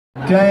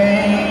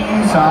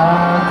Days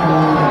are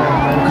cold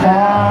and the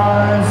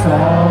cars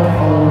are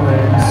full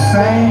and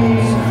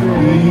saints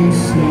we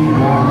see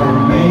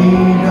are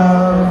made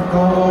of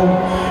gold.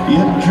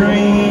 Your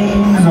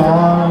dreams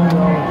are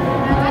the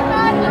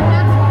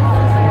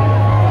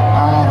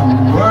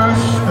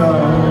worst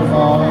of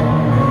all.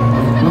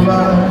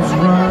 Blood's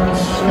run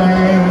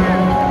stained.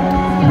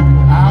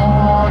 I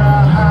wanna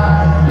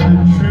hide the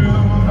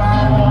truth. I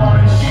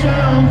wanna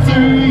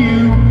shelter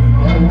you,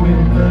 but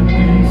with the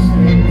beast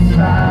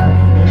inside,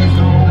 there's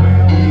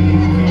nowhere we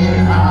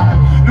can hide.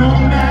 No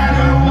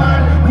matter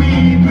what we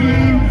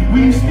breathe,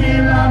 we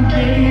still are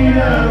made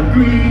of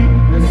greed.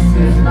 This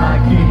is my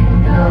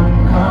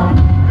kingdom come.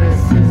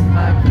 This is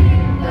my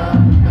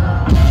kingdom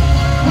come.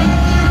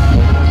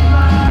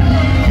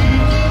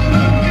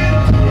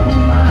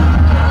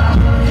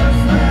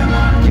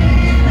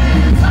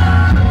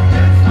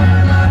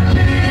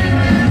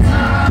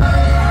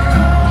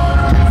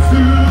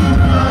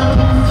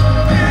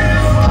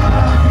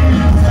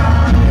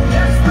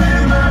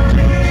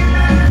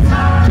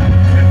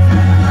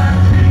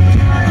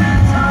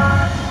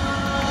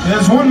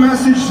 There's one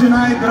message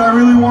tonight that I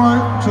really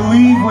want to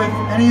leave with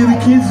any of the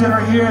kids that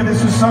are here.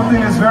 This is something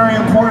that's very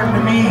important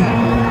to me.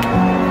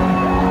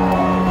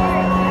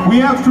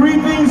 We have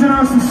three things in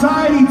our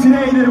society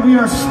today that we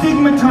are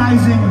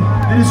stigmatizing,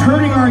 that is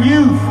hurting our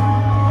youth.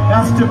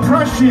 That's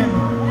depression,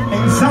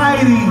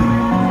 anxiety,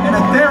 and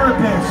a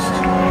therapist.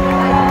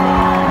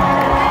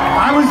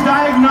 I was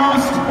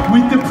diagnosed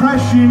with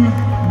depression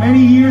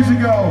many years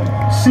ago,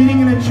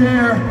 sitting in a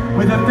chair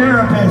with a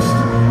therapist.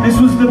 This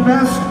was the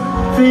best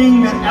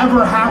thing that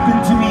ever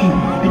happened to me.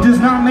 It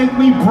does not make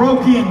me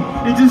broken.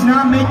 It does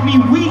not make me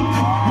weak.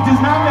 It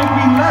does not make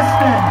me less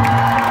than.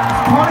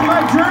 It's part of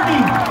my journey.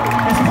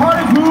 It's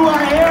part of who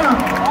I am.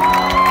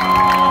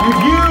 If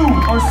you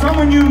or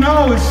someone you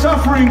know is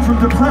suffering from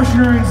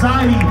depression or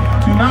anxiety,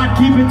 do not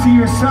keep it to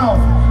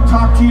yourself.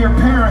 Talk to your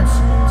parents.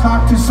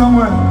 Talk to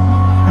someone.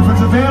 If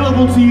it's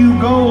available to you,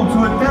 go to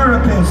a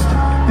therapist.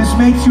 This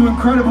makes you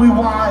incredibly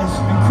wise,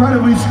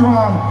 incredibly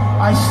strong.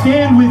 I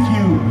stand with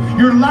you.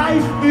 Your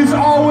life is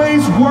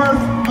always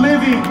worth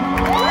living.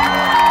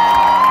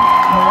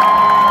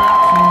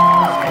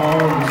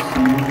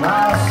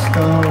 Last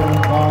of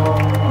all,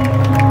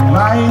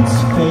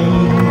 lights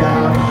fade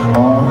out,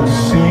 all the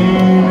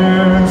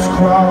sinners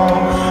crawl.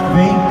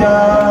 They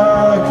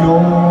dug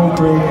your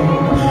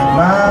grave,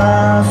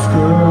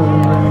 master.